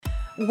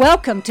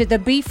Welcome to the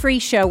Be Free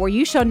Show, where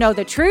you shall know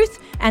the truth,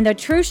 and the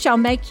truth shall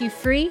make you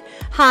free.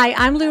 Hi,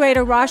 I'm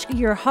Louetta Roshka,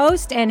 your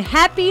host, and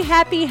happy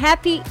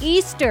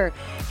Easter.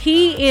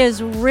 He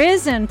is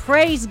risen.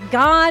 Praise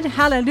God.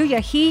 Hallelujah.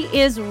 He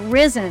is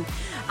risen.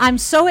 I'm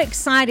so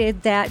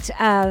excited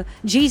that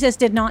Jesus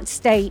did not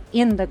stay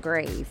in the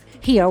grave.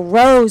 He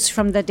arose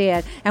from the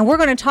dead. And we're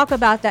going to talk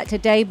about that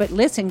today. But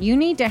listen, you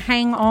need to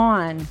hang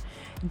on.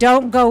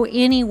 Don't go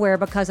anywhere,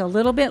 because a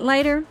little bit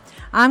later,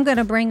 I'm going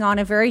to bring on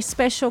a very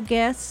special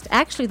guest,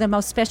 actually the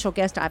most special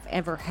guest I've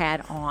ever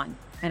had on.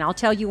 And I'll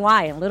tell you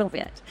why in a little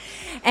bit.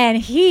 And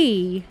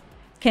he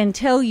can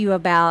tell you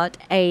about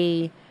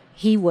he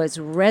was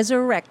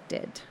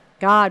resurrected.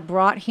 God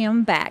brought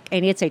him back.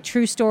 And it's a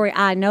true story,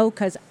 I know,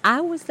 because I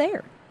was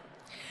there.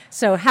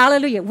 So,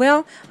 hallelujah.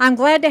 Well, I'm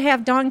glad to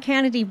have Don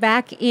Kennedy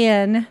back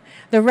in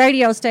the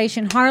radio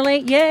station. Harley,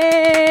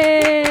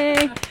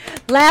 yay!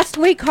 Last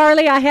week,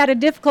 Harley, I had a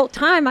difficult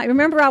time. I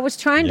remember I was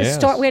trying to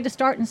start. We had to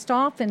start and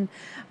stop, and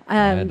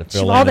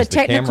all the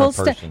technical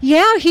stuff.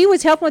 Yeah, he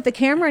was helping with the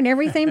camera and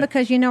everything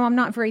because, I'm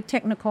not very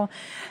technical.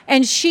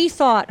 And she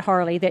thought,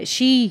 Harley, that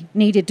she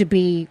needed to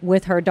be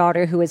with her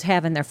daughter who is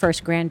having their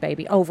first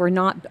grandbaby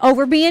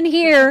over being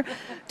here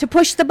to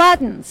push the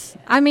buttons.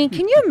 I mean,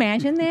 can you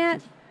imagine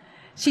that?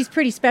 She's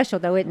pretty special,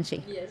 though, isn't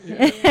she?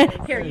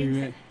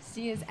 Yes.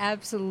 She is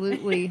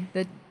absolutely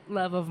the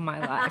love of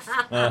my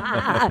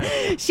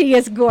life. She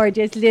is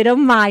gorgeous, little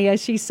Maya.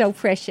 She's so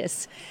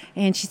precious,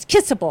 and she's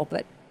kissable,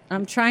 but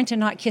I'm trying to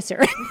not kiss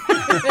her.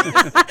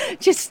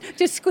 just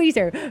squeeze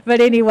her.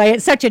 But anyway,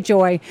 it's such a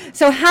joy.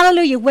 So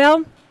hallelujah.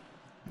 Well,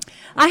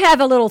 I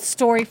have a little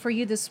story for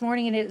you this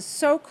morning, and it's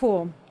so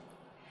cool.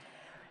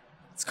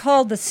 It's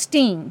called The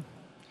Sting.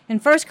 In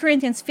 1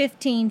 Corinthians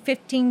 15,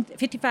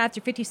 55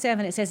 through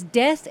 57, it says,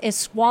 "Death is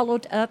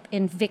swallowed up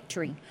in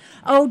victory.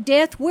 O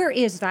death, where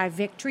is thy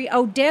victory?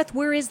 O death,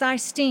 where is thy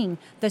sting?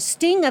 The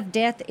sting of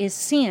death is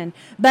sin.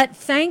 But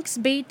thanks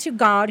be to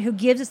God who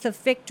gives us the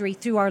victory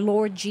through our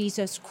Lord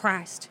Jesus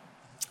Christ."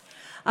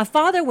 A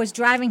father was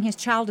driving his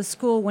child to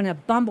school when a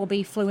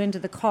bumblebee flew into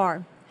the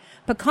car.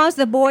 Because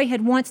the boy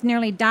had once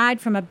nearly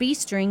died from a bee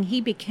sting,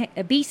 he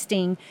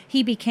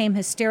became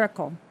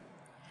hysterical.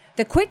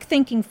 The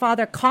quick-thinking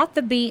father caught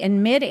the bee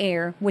in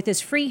midair with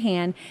his free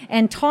hand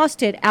and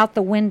tossed it out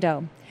the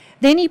window.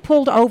 Then he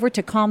pulled over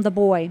to calm the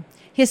boy.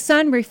 His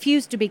son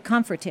refused to be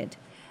comforted.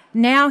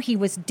 Now he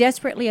was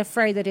desperately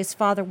afraid that his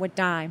father would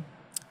die.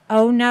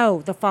 "Oh,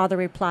 no," the father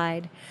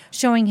replied,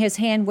 showing his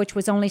hand, which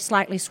was only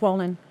slightly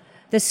swollen.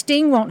 "The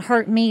sting won't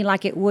hurt me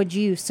like it would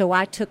you, so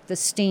I took the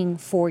sting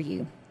for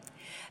you."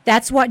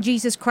 That's what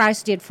Jesus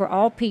Christ did for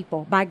all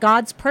people. By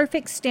God's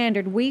perfect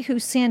standard, we who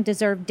sin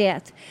deserve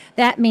death.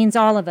 That means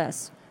all of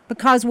us.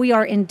 Because we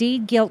are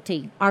indeed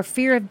guilty, our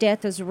fear of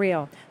death is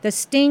real. The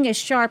sting is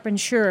sharp and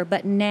sure,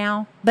 but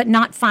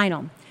not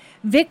final.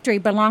 Victory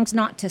belongs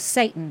not to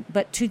Satan,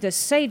 but to the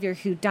Savior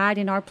who died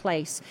in our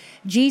place.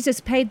 Jesus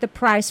paid the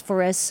price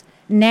for us.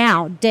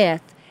 Now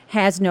death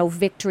has no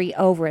victory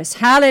over us.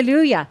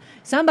 Hallelujah.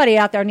 Somebody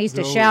out there needs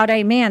to shout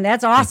amen.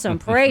 That's awesome.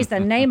 Praise the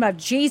name of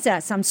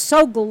Jesus. I'm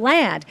so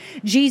glad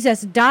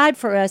Jesus died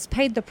for us,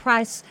 paid the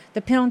price,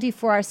 the penalty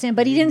for our sin,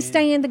 but he didn't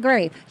stay in the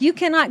grave. You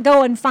cannot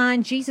go and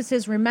find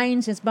Jesus'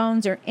 remains, his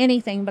bones, or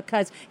anything,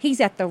 because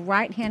he's at the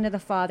right hand of the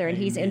Father, and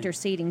he's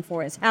interceding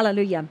for us.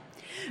 Hallelujah.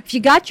 If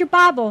you got your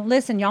Bible,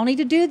 listen, y'all need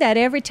to do that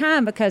every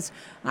time, because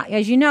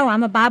as you know,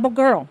 I'm a Bible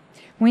girl.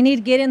 We need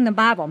to get in the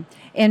Bible.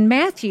 In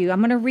Matthew,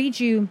 I'm going to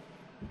read you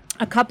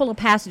a couple of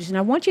passages, and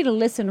I want you to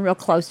listen real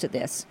close to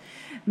this.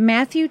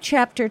 Matthew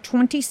chapter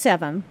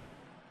 27,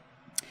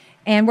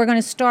 and we're going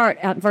to start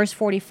at verse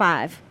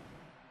 45.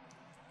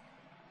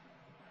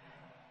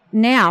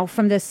 "Now,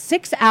 from the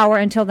 6th hour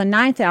until the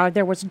 9th hour,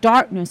 there was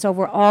darkness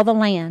over all the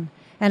land.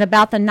 And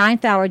about the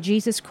 9th hour,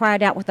 Jesus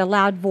cried out with a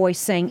loud voice,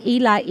 saying,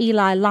 'Eli,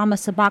 Eli, lama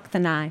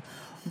sabachthani?'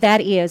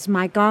 That is,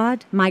 my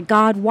God,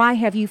 why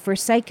have you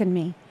forsaken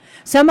me?"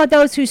 Some of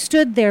those who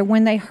stood there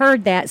when they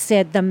heard that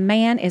said, "The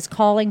man is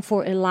calling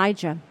for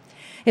Elijah."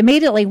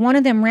 Immediately one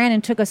of them ran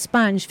and took a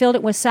sponge, filled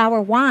it with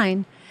sour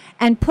wine,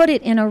 and put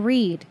it in a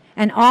reed,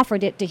 and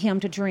offered it to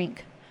him to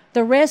drink.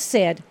 The rest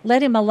said,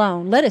 "Let him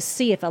alone. Let us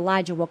see if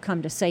Elijah will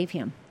come to save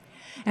him."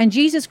 And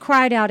Jesus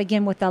cried out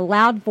again with a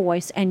loud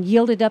voice and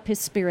yielded up his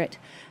spirit.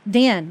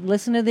 Then,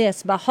 listen to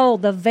this,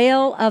 behold, the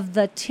veil of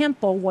the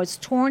temple was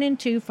torn in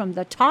two from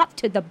the top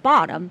to the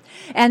bottom,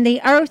 and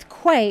the earth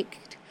quaked,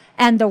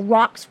 and the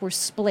rocks were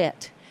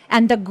split,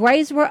 and the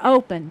graves were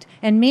opened,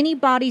 and many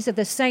bodies of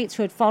the saints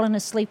who had fallen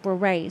asleep were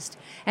raised.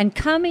 And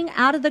coming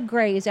out of the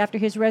graves after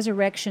his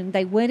resurrection,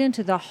 they went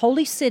into the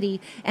holy city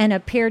and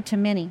appeared to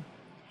many.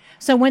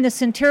 So when the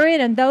centurion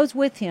and those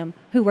with him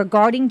who were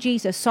guarding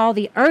Jesus saw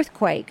the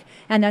earthquake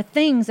and the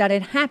things that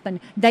had happened,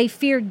 they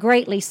feared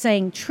greatly,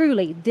 saying,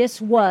 "Truly, this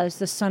was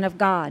the Son of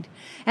God."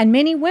 And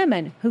many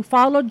women who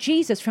followed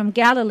Jesus from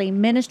Galilee,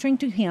 ministering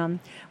to him,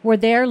 were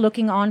there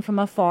looking on from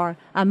afar,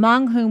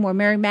 among whom were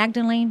Mary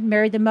Magdalene,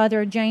 Mary the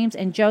mother of James,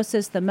 and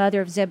Joseph, the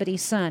mother of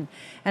Zebedee's son.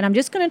 And I'm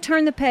just going to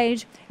turn the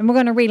page, and we're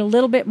going to read a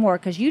little bit more,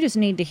 because you just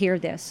need to hear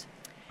this.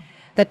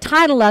 The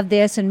title of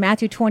this in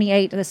Matthew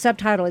 28, the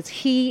subtitle is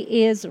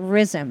He is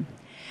Risen.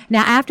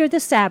 Now, after the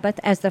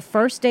Sabbath, as the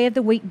first day of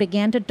the week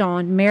began to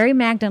dawn, Mary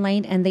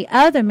Magdalene and the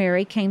other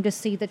Mary came to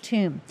see the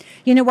tomb.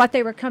 You know what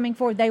they were coming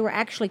for? They were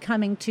actually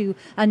coming to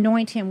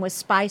anoint him with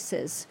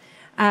spices.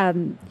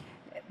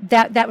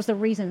 That was the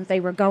reason they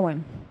were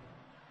going.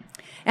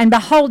 And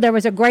behold, there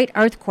was a great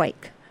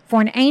earthquake. For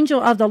an angel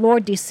of the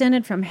Lord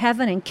descended from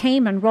heaven and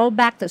came and rolled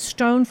back the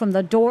stone from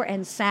the door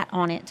and sat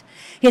on it.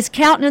 His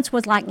countenance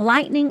was like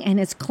lightning, and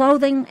his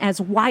clothing as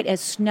white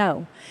as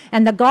snow.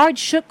 And the guards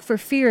shook for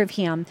fear of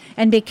him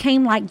and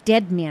became like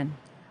dead men.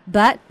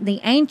 But the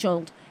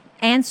angel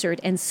answered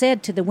and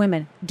said to the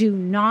women, "Do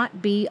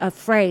not be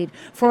afraid,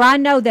 for I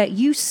know that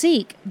you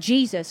seek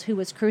Jesus who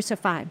was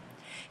crucified.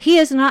 He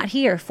is not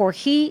here, for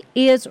he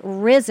is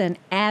risen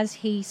as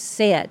he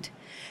said.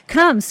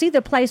 Come, see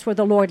the place where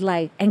the Lord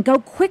lay, and go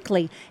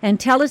quickly and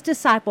tell his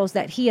disciples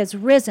that he is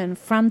risen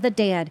from the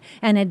dead,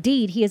 and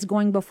indeed he is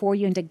going before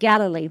you into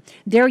Galilee.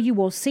 There you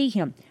will see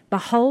him.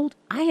 Behold,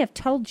 I have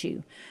told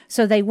you."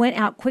 So they went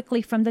out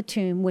quickly from the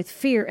tomb with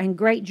fear and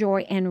great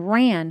joy and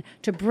ran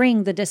to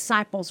bring the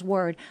disciples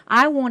word.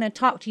 I want to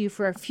talk to you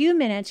for a few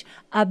minutes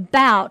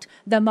about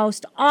the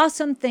most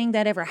awesome thing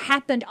that ever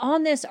happened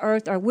on this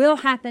earth or will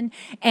happen,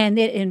 and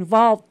it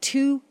involved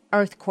two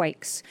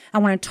earthquakes. I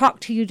want to talk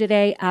to you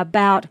today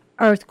about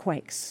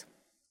earthquakes.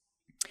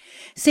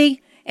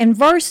 See, in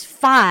verse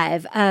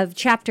 5 of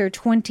chapter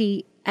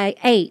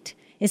 28,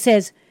 it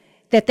says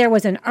that there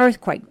was an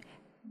earthquake.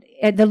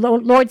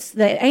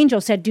 The angel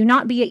said, "Do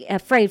not be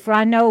afraid, for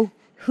I know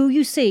who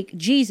you seek.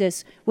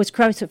 Jesus was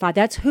crucified."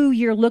 That's who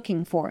you're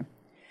looking for.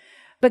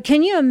 But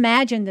can you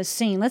imagine the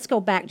scene? Let's go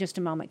back just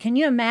a moment. Can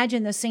you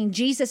imagine the scene?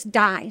 Jesus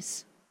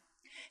dies.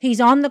 He's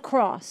on the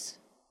cross.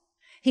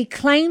 He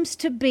claims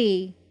to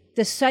be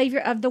the Savior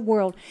of the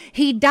world.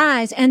 He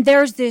dies, and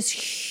there's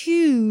this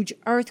huge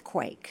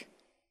earthquake.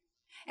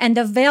 And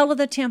the veil of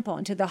the temple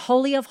into the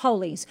Holy of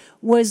Holies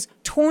was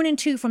torn in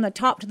two from the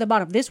top to the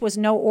bottom. This was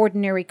no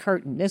ordinary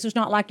curtain. This was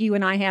not like you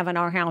and I have in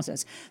our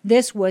houses.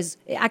 This was,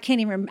 I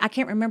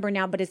can't remember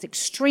now, but it's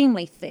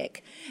extremely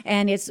thick.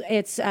 And it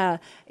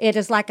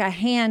is like a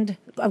hand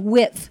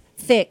width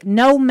thick.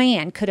 No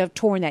man could have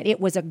torn that. It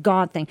was a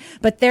God thing.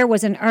 But there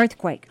was an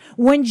earthquake.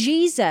 When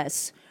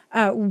Jesus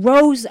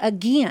rose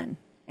again,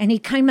 and he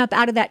came up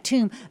out of that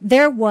tomb,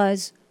 there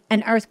was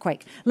an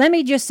earthquake. Let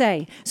me just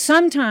say,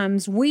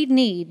 sometimes we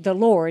need the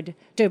Lord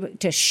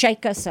to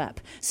shake us up.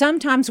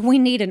 Sometimes we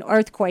need an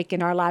earthquake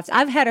in our lives.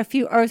 I've had a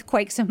few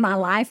earthquakes in my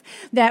life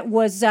that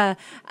was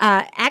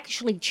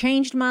actually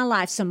changed my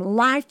life, some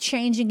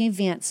life-changing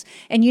events.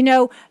 And you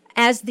know,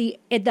 as the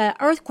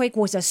earthquake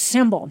was a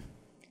symbol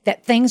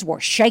that things were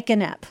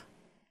shaken up.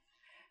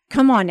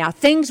 Come on now,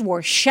 things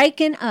were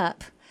shaken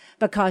up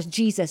because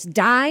Jesus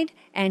died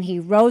and he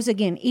rose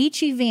again.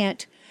 Each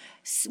event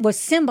was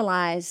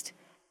symbolized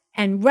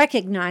and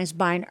recognized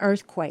by an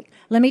earthquake.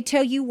 Let me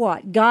tell you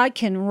what, God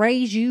can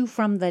raise you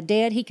from the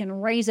dead. He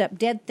can raise up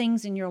dead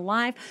things in your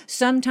life.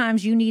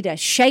 Sometimes you need a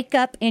shake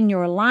up in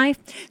your life.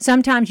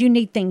 Sometimes you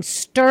need things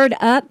stirred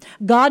up.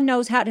 God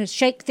knows how to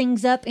shake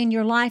things up in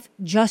your life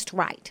just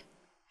right.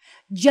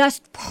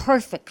 Just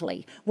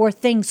perfectly, where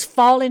things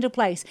fall into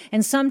place.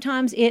 And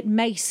sometimes it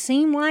may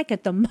seem like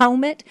at the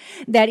moment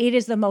that it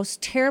is the most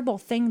terrible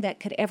thing that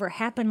could ever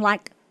happen,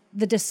 like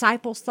the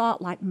disciples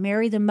thought, like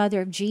Mary, the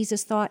mother of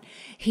Jesus, thought.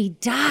 He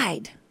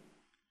died.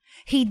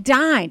 He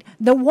died.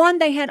 The one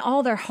they had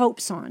all their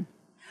hopes on.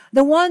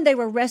 The one they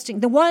were resting,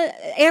 the one,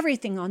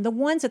 everything on, the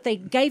ones that they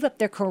gave up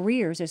their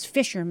careers as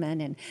fishermen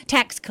and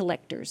tax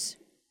collectors.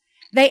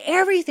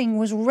 Everything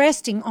was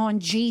resting on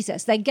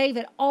Jesus. They gave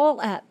it all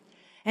up.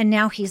 And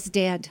now he's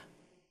dead.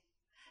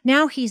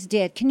 Now he's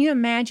dead. Can you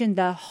imagine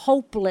the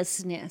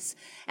hopelessness?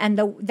 And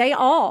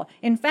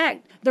in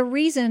fact, the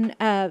reason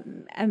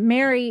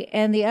Mary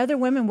and the other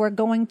women were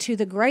going to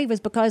the grave is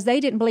because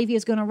they didn't believe he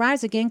was going to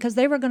rise again, because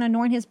they were going to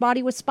anoint his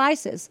body with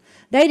spices.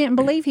 They didn't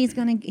believe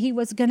he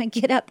was going to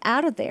get up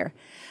out of there.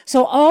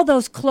 So all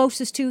those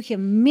closest to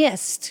him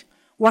missed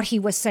what he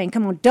was saying.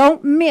 Come on,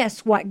 don't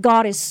miss what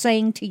God is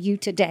saying to you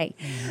today.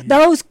 Mm-hmm.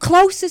 Those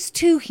closest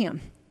to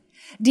him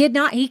did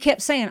not. He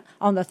kept saying,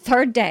 on the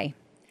third day,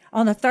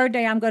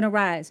 I'm going to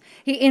rise.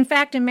 In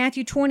fact, in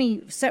Matthew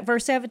 20,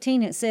 verse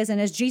 17, it says, "And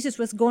as Jesus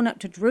was going up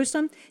to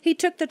Jerusalem, he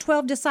took the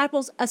 12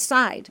 disciples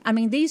aside." I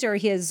mean, these are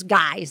his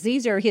guys.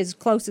 These are his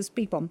closest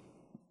people.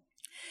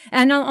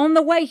 And on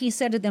the way, he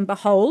said to them,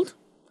 "Behold,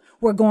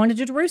 we're going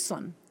to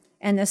Jerusalem,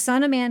 and the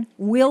Son of Man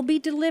will be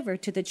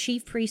delivered to the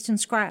chief priests and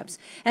scribes,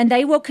 and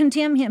they will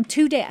condemn him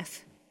to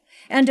death,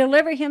 and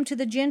deliver him to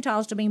the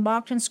Gentiles to be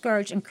mocked and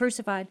scourged and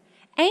crucified.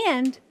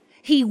 And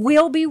he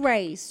will be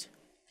raised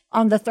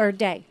on the third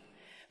day."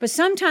 But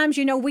sometimes,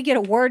 we get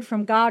a word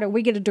from God, or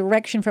we get a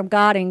direction from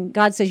God, and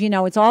God says,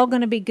 it's all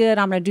going to be good.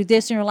 I'm going to do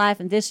this in your life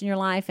and this in your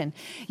life. And,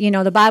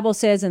 the Bible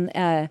says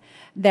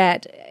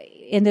that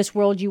in this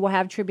world you will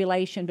have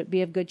tribulation, but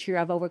be of good cheer,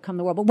 I've overcome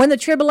the world. But when the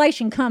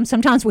tribulation comes,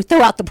 sometimes we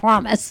throw out the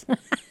promise.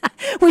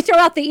 We throw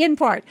out the end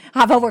part,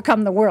 I've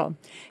overcome the world.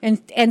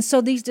 And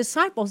so these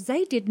disciples,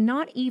 they did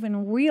not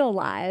even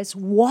realize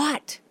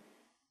what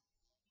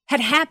had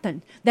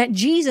happened, that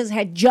Jesus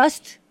had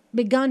just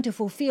begun to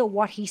fulfill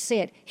what he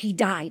said. He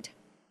died.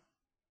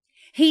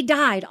 He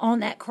died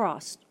on that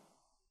cross.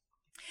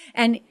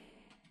 And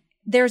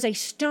there's a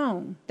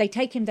stone. They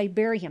take him, they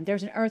bury him.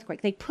 There's an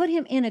earthquake. They put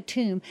him in a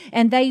tomb,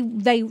 and they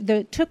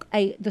took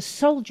the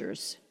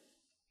soldiers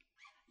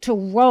to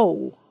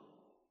roll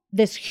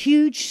this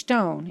huge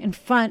stone in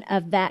front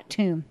of that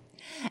tomb.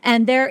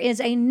 And there is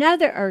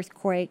another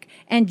earthquake,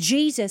 and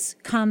Jesus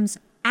comes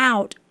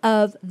out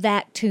of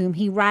that tomb.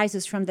 He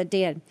rises from the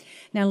dead.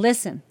 Now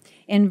listen,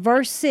 in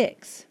verse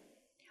 6,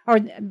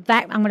 I'm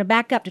going to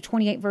back up to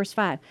 28, verse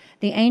 5.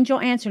 The angel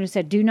answered and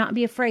said, do not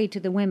be afraid to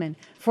the women,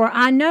 for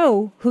I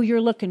know who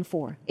you're looking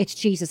for. It's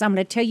Jesus. I'm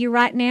going to tell you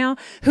right now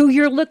who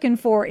you're looking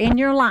for in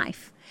your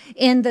life.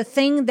 In the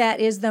thing that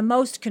is the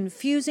most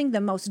confusing,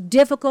 the most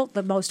difficult,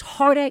 the most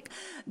heartache,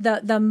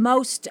 the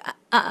most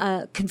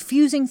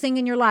confusing thing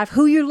in your life,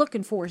 who you're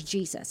looking for is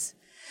Jesus.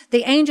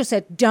 The angel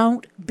said,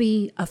 don't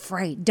be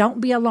afraid. Don't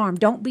be alarmed.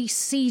 Don't be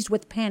seized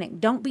with panic.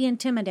 Don't be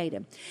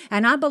intimidated.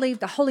 And I believe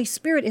the Holy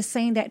Spirit is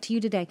saying that to you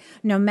today.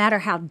 No matter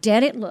how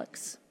dead it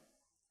looks,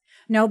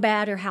 no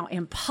matter how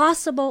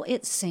impossible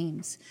it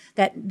seems,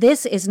 that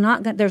this is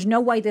not, there's no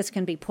way this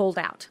can be pulled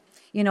out.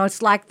 You know,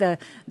 it's like the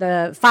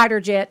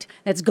fighter jet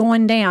that's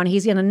going down.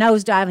 He's in a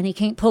nosedive and he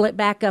can't pull it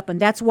back up. And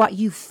that's what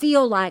you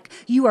feel like.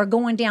 You are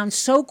going down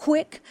so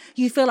quick.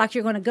 You feel like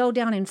you're going to go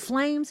down in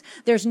flames.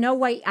 There's no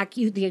way.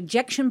 The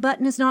ejection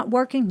button is not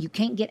working. You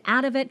can't get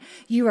out of it.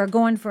 You are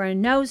going for a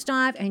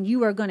nosedive and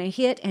you are going to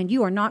hit and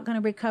you are not going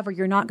to recover.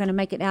 You're not going to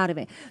make it out of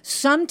it.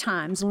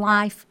 Sometimes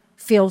life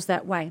feels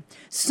that way.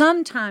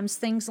 Sometimes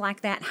things like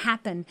that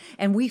happen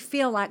and we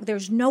feel like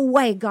there's no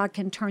way God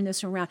can turn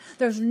this around.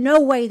 There's no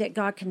way that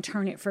God can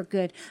turn it for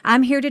good.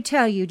 I'm here to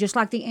tell you, just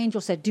like the angel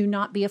said, do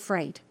not be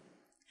afraid.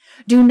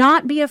 Do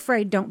not be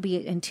afraid. Don't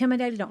be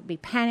intimidated. Don't be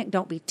panicked.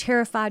 Don't be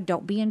terrified.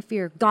 Don't be in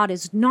fear. God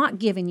is not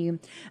giving you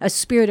a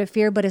spirit of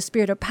fear, but a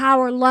spirit of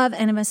power, love,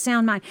 and of a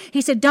sound mind.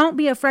 He said, don't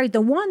be afraid.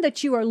 The one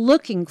that you are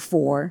looking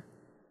for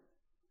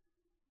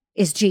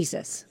is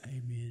Jesus.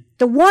 Amen.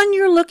 The one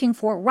you're looking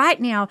for right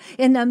now,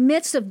 in the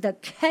midst of the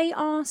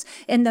chaos,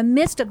 in the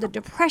midst of the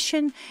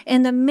depression,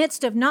 in the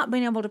midst of not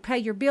being able to pay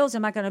your bills.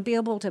 Am I going to be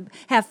able to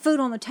have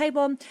food on the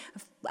table,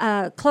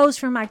 clothes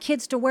for my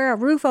kids to wear, a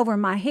roof over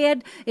my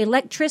head,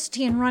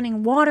 electricity and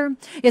running water?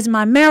 Is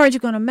my marriage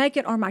going to make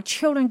it? Are my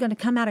children going to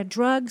come out of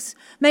drugs?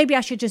 Maybe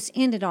I should just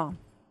end it all.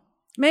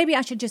 Maybe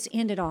I should just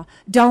end it all.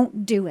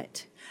 Don't do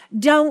it.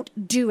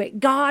 Don't do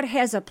it. God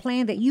has a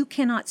plan that you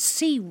cannot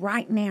see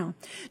right now.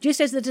 Just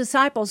as the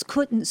disciples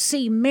couldn't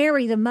see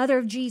Mary, the mother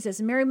of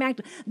Jesus, Mary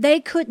Magdalene, they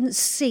couldn't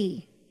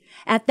see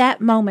at that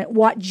moment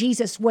what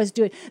Jesus was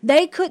doing.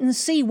 They couldn't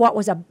see what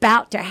was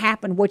about to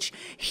happen, which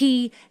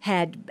he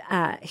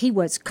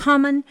was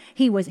coming.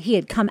 He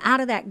had come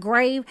out of that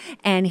grave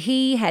and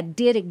he had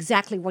did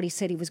exactly what he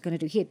said he was going to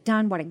do. He had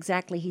done what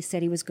exactly he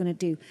said he was going to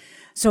do.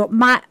 So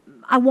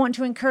I want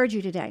to encourage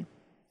you today.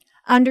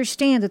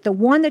 Understand that the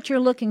one that you're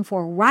looking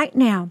for right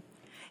now,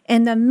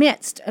 in the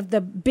midst of the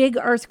big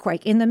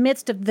earthquake, in the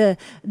midst of the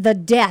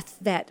death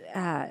that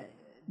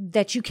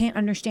you can't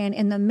understand,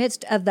 in the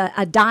midst of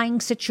a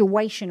dying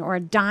situation or a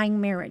dying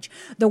marriage,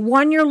 the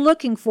one you're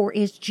looking for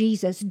is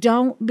Jesus.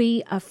 Don't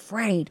be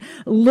afraid.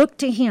 Look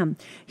to him.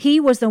 He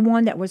was the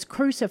one that was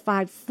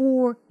crucified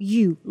for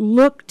you.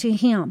 Look to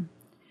him.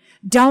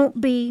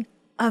 Don't be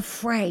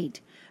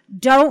afraid.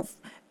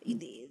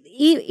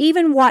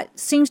 Even what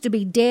seems to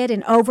be dead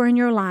and over in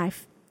your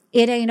life,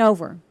 it ain't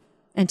over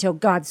until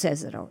God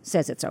says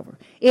it's over.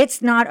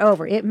 It's not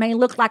over. It may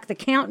look like the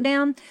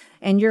countdown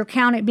and you're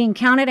being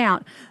counted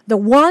out. The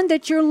one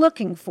that you're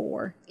looking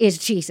for is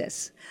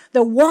Jesus.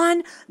 The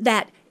one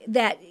that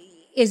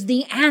is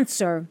the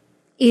answer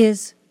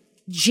is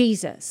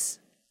Jesus.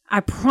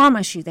 I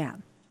promise you that.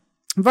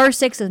 Verse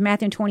 6 of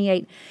Matthew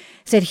 28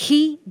 said,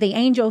 the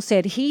angel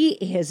said, he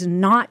is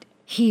not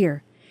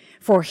here,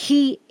 for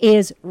he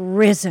is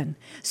risen.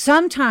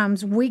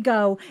 Sometimes we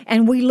go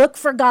and we look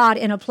for God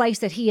in a place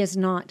that he is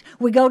not.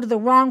 We go to the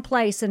wrong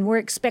place and we're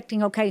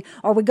expecting,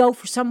 or we go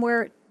for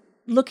somewhere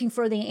looking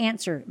for the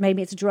answer.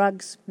 Maybe it's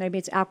drugs, maybe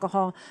it's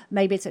alcohol,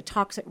 maybe it's a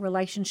toxic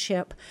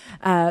relationship.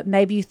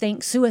 Maybe you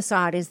think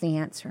suicide is the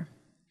answer.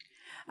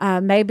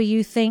 Maybe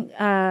you think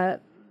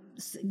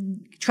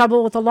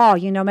trouble with the law.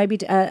 Maybe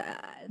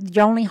the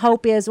only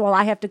hope is,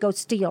 I have to go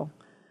steal.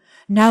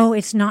 No,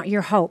 it's not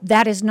your hope.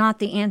 That is not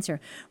the answer.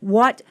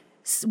 What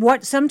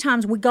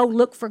sometimes we go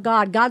look for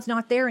God. God's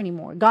not there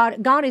anymore.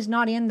 God is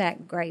not in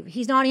that grave.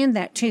 He's not in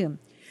that tomb.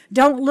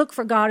 Don't look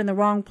for God in the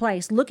wrong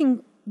place.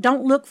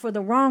 Don't look for the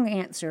wrong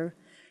answer.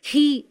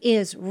 He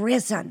is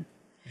risen.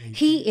 Amen.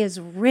 He is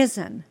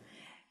risen.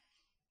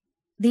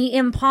 The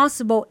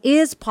impossible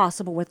is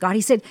possible with God.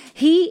 He said,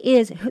 he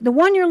is the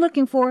one you're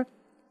looking for.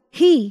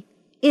 He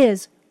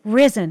is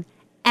risen,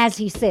 as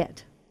he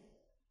said.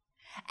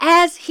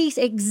 As he's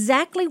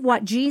exactly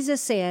what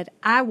Jesus said,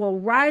 I will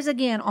rise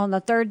again on the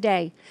third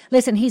day.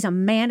 Listen, he's a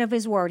man of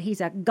his word.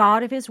 He's a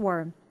God of his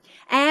word.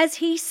 As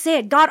he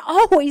said, God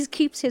always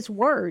keeps his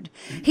word.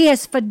 He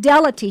has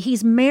fidelity.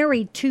 He's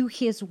married to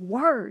his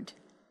word.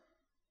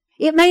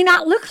 It may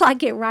not look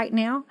like it right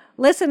now.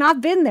 Listen,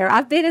 I've been there.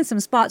 I've been in some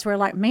spots where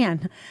like,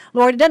 man,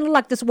 Lord, it doesn't look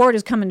like this word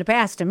is coming to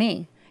pass to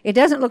me. It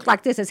doesn't look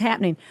like this is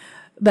happening.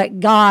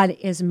 But God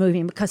is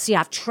moving because, see,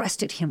 I've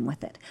trusted him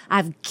with it.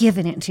 I've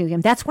given it to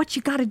him. That's what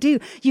you got to do.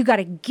 You got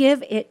to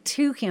give it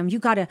to him. You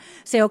got to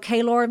say,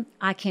 okay, Lord,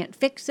 I can't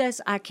fix this.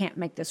 I can't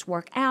make this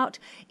work out.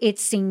 It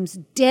seems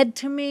dead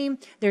to me.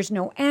 There's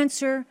no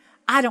answer.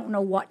 I don't know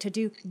what to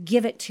do.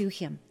 Give it to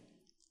him.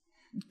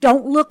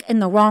 Don't look in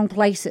the wrong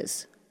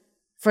places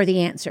for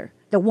the answer.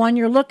 The one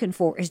you're looking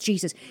for is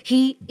Jesus.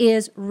 He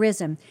is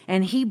risen,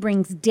 and he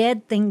brings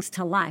dead things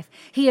to life.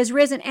 He is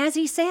risen as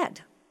he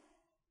said.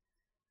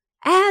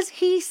 As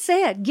he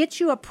said,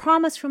 get you a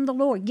promise from the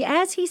Lord.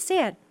 As he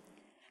said,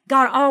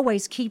 God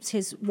always keeps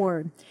his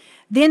word.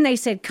 Then they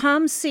said,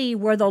 come see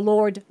where the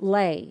Lord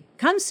lay.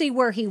 Come see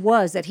where he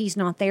was, that he's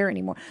not there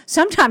anymore.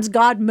 Sometimes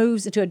God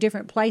moves into a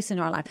different place in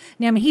our life.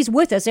 Now, I mean, he's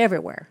with us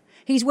everywhere.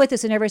 He's with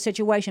us in every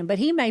situation, but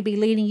he may be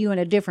leading you in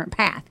a different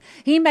path.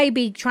 He may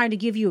be trying to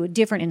give you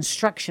different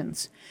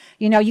instructions.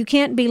 You know, you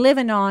can't be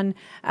living on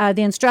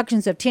the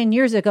instructions of 10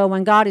 years ago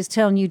when God is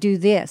telling you, do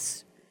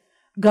this,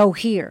 go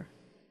here.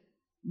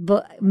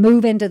 But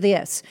move into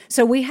this.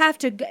 So we have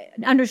to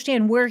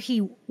understand where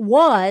he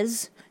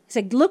was.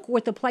 Say, look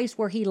with the place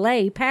where he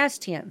lay,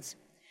 past tense.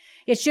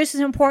 It's just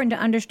as important to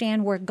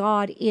understand where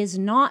God is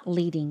not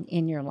leading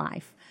in your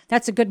life.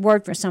 That's a good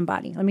word for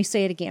somebody. Let me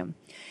say it again.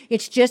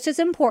 It's just as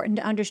important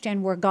to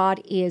understand where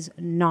God is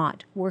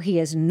not, where he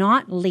is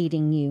not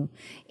leading you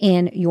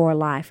in your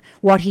life,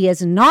 what he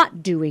is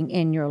not doing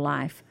in your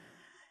life.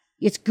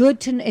 It's good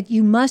to,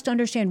 you must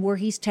understand where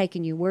he's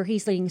taking you, where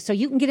he's leading, so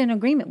you can get in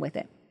agreement with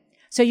it.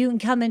 So you can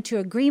come into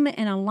agreement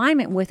and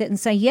alignment with it and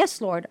say, yes,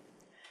 Lord,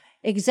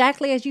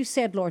 exactly as you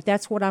said, Lord,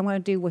 that's what I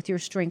want to do with your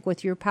strength,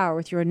 with your power,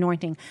 with your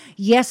anointing.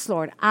 Yes,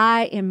 Lord,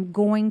 I am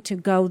going to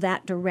go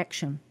that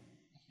direction.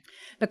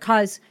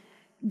 Because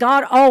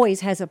God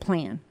always has a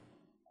plan.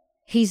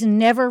 He's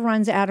never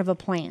runs out of a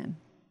plan.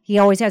 He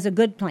always has a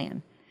good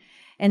plan.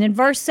 And in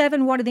verse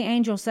 7, what did the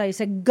angel say? He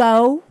said,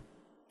 go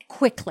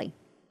quickly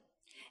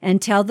and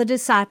tell the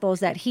disciples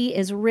that he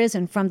is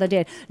risen from the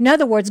dead. In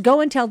other words, go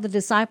and tell the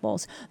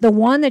disciples, the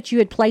one that you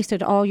had placed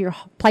all your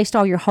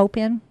hope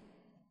in,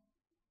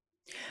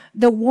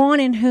 the one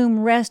in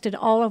whom rested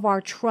all of our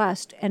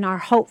trust and our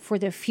hope for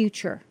the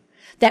future,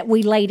 that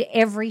we laid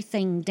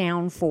everything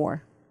down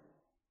for,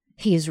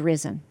 he is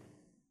risen.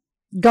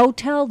 Go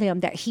tell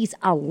them that he's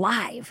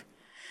alive.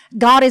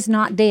 God is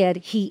not dead.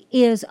 He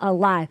is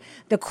alive.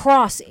 The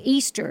cross,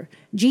 Easter,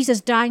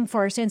 Jesus dying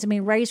for our sins and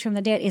being raised from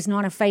the dead is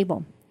not a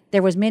fable.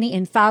 There was many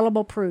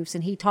infallible proofs,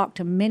 and he talked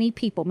to many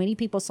people. Many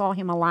people saw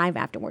him alive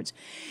afterwards.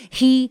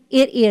 It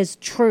is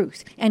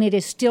truth, and it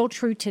is still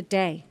true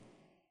today.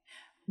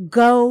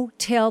 Go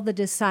tell the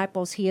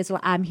disciples he is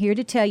alive. I'm here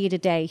to tell you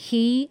today,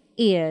 he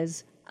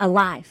is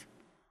alive.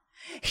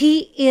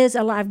 He is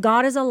alive.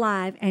 God is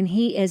alive, and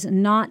he is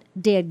not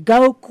dead.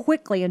 Go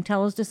quickly and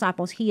tell his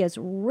disciples he is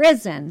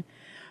risen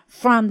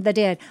from the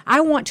dead. I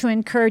want to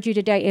encourage you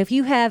today, if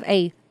you have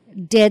a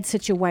dead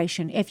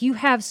situation, if you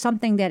have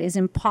something that is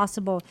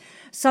impossible,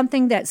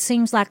 something that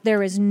seems like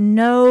there is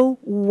no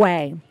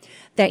way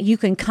that you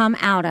can come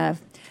out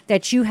of,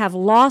 that you have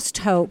lost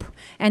hope,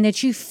 and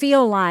that you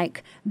feel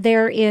like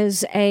there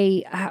is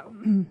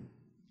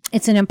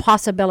it's an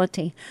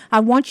impossibility, I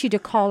want you to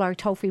call our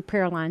toll-free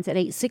prayer lines at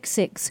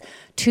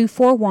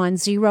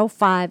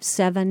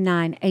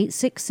 866-241-0579,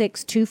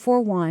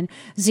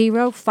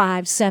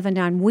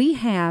 866-241-0579. We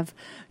have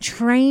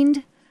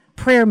trained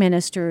prayer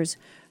ministers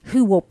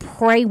who will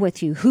pray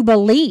with you, who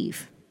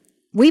believe.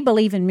 We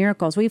believe in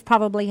miracles. We've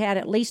probably had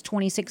at least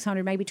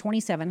 2,600, maybe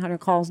 2,700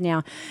 calls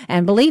now.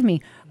 And believe me,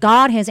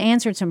 God has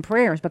answered some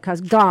prayers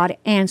because God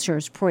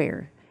answers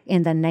prayer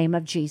in the name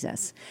of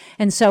Jesus.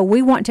 And so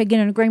we want to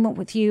get in agreement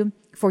with you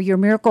for your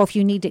miracle. If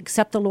you need to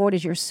accept the Lord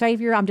as your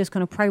Savior, I'm just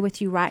going to pray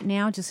with you right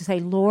now just to say,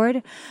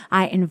 Lord,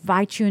 I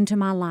invite you into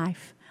my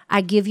life.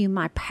 I give you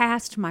my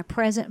past, my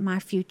present, my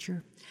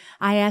future.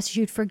 I ask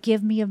you to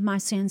forgive me of my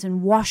sins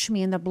and wash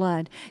me in the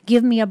blood.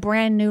 Give me a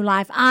brand new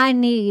life. I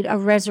need a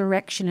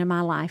resurrection in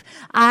my life.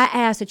 I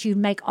ask that you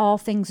make all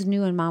things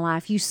new in my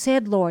life. You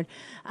said, Lord,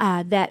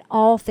 that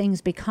all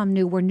things become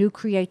new. We're new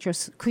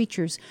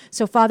creatures.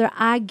 So, Father,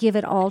 I give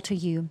it all to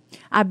you.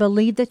 I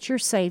believe that you're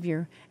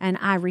Savior, and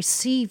I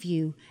receive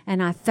you,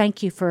 and I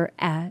thank you for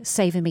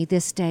saving me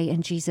this day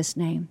in Jesus'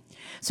 name.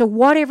 So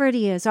whatever it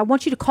is, I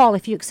want you to call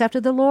if you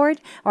accepted the Lord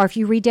or if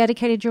you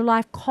rededicated your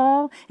life.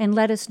 Call and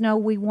let us know.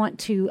 We want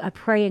to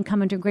pray and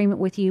come into agreement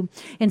with you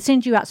and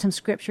send you out some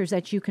scriptures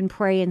that you can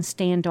pray and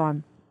stand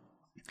on.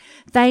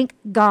 Thank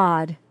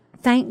God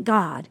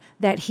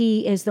that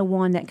he is the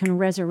one that can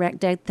resurrect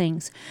dead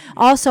things.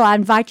 Also, I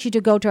invite you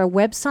to go to our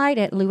website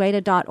at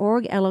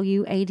louada.org,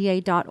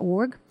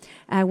 louada.org.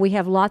 We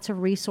have lots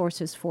of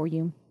resources for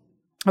you.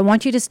 I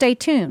want you to stay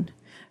tuned.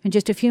 In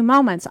just a few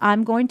moments,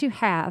 I'm going to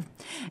have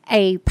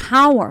a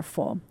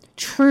powerful,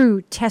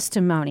 true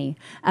testimony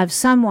of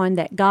someone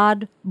that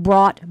God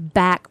brought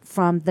back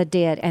from the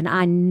dead. And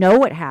I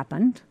know it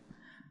happened.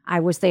 I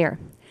was there.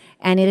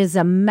 And it is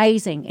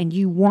amazing. And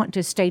you want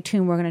to stay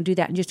tuned. We're going to do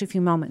that in just a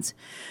few moments.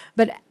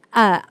 But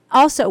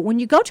also, when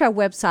you go to our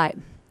website,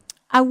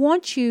 I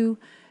want you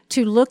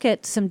to look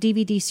at some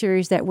DVD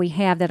series that we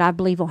have that I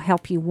believe will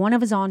help you. One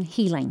of us on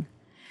healing.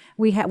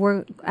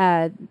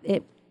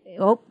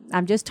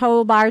 I'm just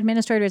told by our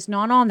administrator it's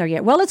not on there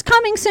yet. Well, it's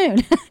coming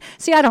soon.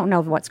 See, I don't know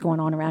what's going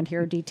on around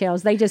here,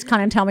 details. They just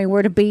kind of tell me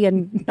where to be,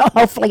 and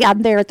hopefully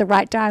I'm there at the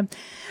right time.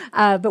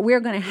 But we're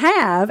going to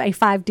have a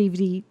 5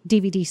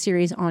 DVD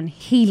series on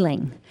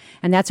healing,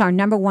 and that's our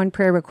number one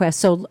prayer request.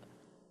 So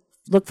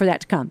look for that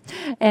to come.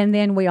 And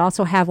then we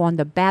also have on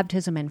the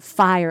baptism and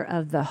fire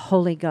of the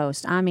Holy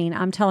Ghost. I mean,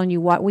 I'm telling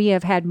you what, we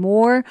have had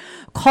more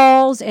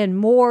calls and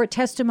more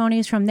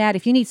testimonies from that.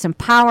 If you need some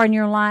power in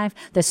your life,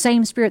 the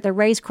same Spirit that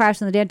raised Christ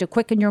from the dead to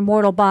quicken your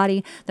mortal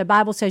body, the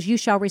Bible says you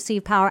shall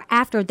receive power.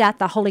 After that,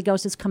 the Holy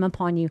Ghost has come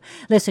upon you.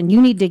 Listen, you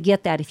need to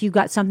get that. If you've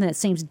got something that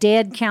seems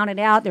dead, counted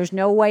out, there's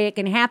no way it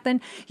can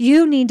happen,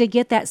 you need to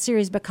get that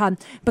series because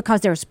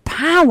there's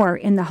power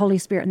in the Holy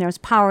Spirit, and there's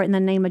power in the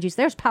name of Jesus.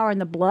 There's power in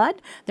the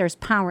blood. There's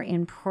power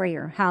in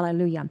prayer.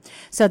 Hallelujah.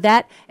 So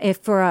that, if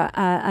for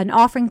an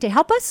offering to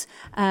help us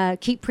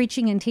keep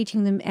preaching and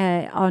teaching them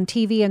on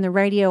TV and the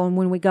radio, and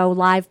when we go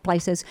live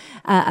places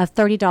of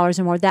 $30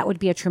 or more, that would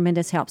be a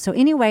tremendous help. So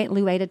anyway,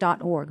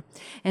 lueda.org.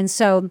 And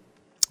so,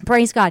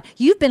 praise God.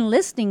 You've been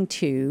listening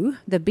to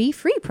the Be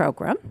Free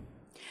program.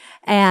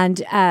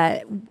 And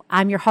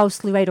I'm your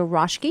host, Lueda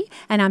Roschke,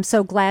 and I'm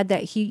so glad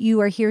that you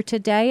are here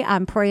today.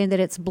 I'm praying that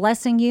it's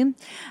blessing you.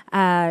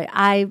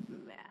 This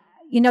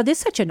is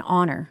such an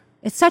honor.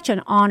 It's such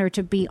an honor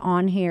to be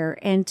on here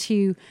and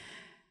to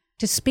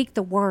speak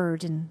the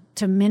word and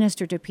to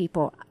minister to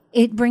people.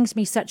 It brings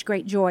me such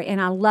great joy,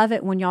 and I love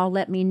it when y'all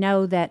let me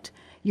know that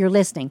you're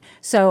listening.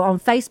 So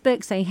on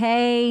Facebook, say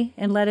hey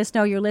and let us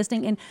know you're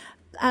listening. And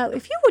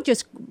if you would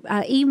just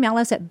email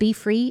us at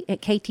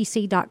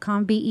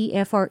befree@ktc.com,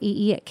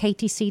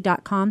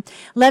 BEFREE@ktc.com.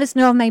 Let us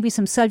know maybe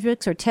some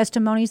subjects or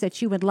testimonies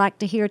that you would like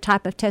to hear,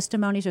 type of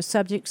testimonies or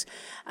subjects.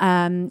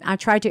 I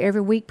try to every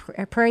week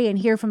pray and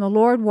hear from the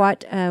Lord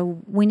what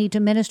we need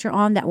to minister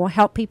on that will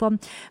help people.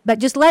 But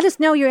just let us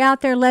know you're out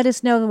there. Let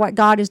us know what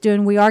God is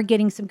doing. We are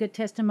getting some good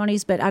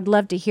testimonies, but I'd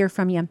love to hear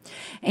from you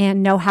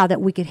and know how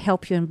that we could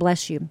help you and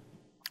bless you.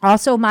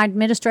 Also, my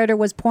administrator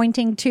was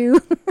pointing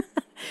to...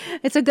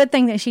 It's a good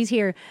thing that she's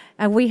here.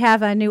 We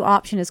have a new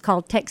option. It's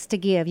called Text to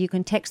Give. You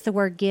can text the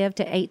word GIVE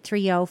to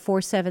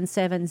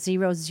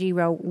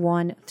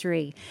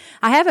 830-477-0013.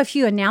 I have a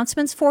few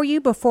announcements for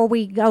you before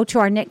we go to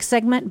our next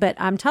segment, but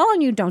I'm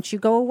telling you, don't you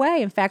go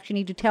away. In fact, you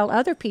need to tell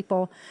other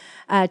people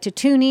to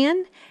tune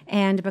in,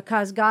 and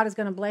because God is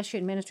going to bless you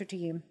and minister to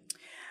you.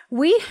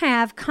 We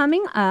have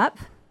coming up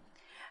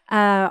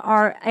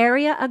our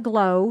Area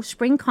Aglow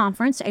Spring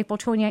Conference, April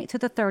 28th to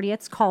the 30th.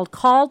 It's called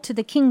Called to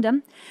the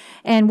Kingdom.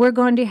 And we're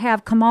going to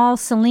have Kamal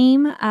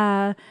Salim,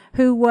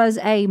 who was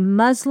a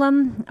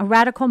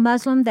radical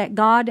Muslim that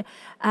God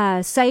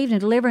saved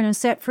and delivered and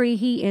set free.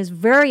 He is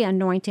very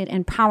anointed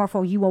and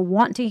powerful. You will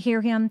want to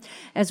hear him,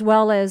 as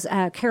well as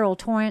Carol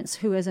Torrance,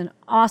 who is an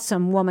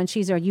awesome woman.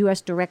 She's our U.S.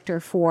 director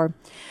for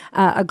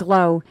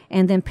Aglow.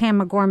 And then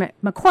Pam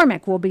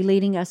McCormick will be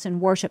leading us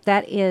in worship.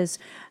 That is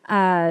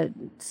April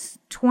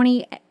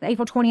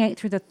 28th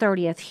through the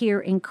 30th here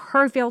in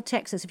Kerrville,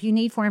 Texas. If you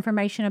need more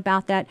information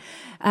about that,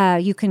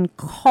 you can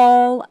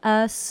call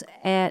us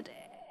at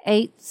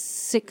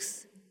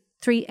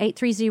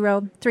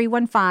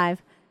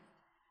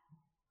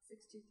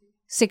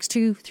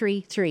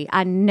 830-315-6233.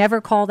 I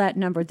never call that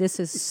number. This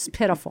is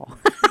pitiful.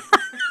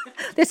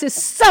 This is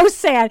so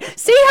sad.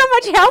 See how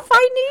much help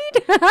I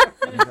need?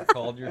 You never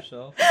called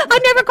yourself? I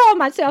never called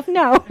myself,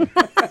 no.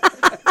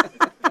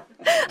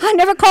 I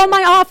never call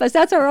my office.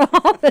 That's our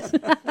office.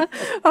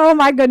 Oh,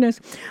 my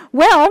goodness.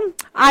 Well,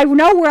 I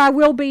know where I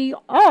will be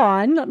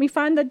on. Let me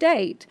find the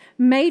date.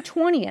 May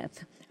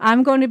 20th.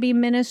 I'm going to be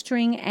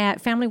ministering at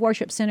Family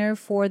Worship Center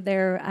for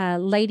their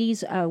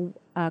ladies'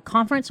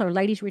 conference or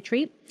ladies'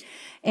 retreat.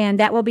 And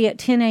that will be at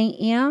 10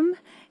 a.m.,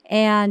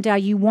 and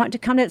you want to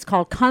come to it. It's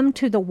called Come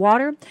to the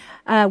Water.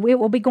 It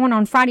will be going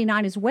on Friday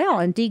night as well,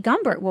 and Dee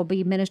Gumbert will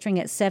be ministering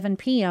at 7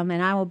 p.m.,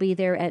 and I will be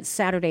there at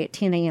Saturday at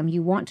 10 a.m.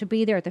 You want to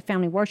be there at the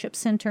Family Worship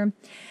Center,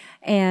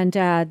 and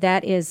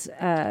that is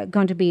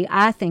going to be,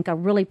 I think, a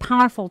really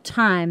powerful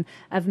time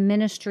of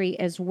ministry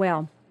as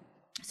well.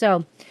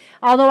 So,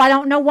 although I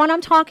don't know what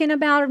I'm talking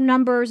about,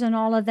 numbers and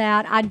all of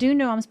that, I do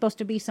know I'm supposed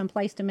to be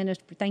someplace to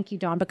minister. Thank you,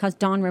 Dawn, because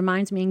Dawn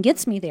reminds me and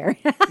gets me there.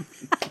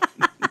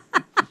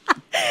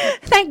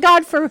 Thank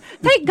God for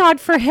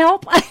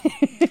help.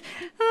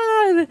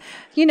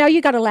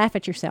 You got to laugh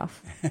at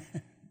yourself.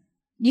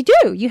 You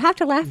do. You have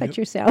to laugh at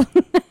yourself.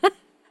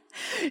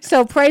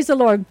 So praise the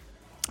Lord.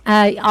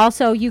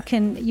 Also, you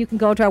can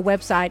go to our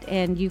website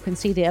and you can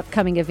see the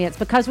upcoming events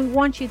because we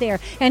want you there.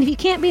 And if you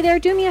can't be there,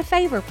 do me a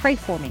favor. Pray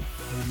for me.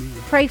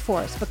 Amen. pray for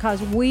us,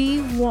 because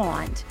we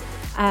want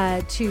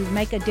to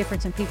make a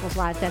difference in people's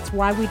lives. That's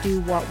why we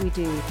do what we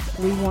do.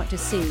 We want to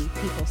see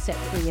people set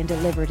free and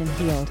delivered and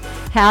healed.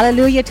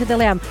 Hallelujah to the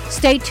Lamb.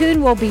 Stay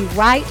tuned. We'll be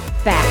right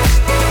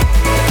back.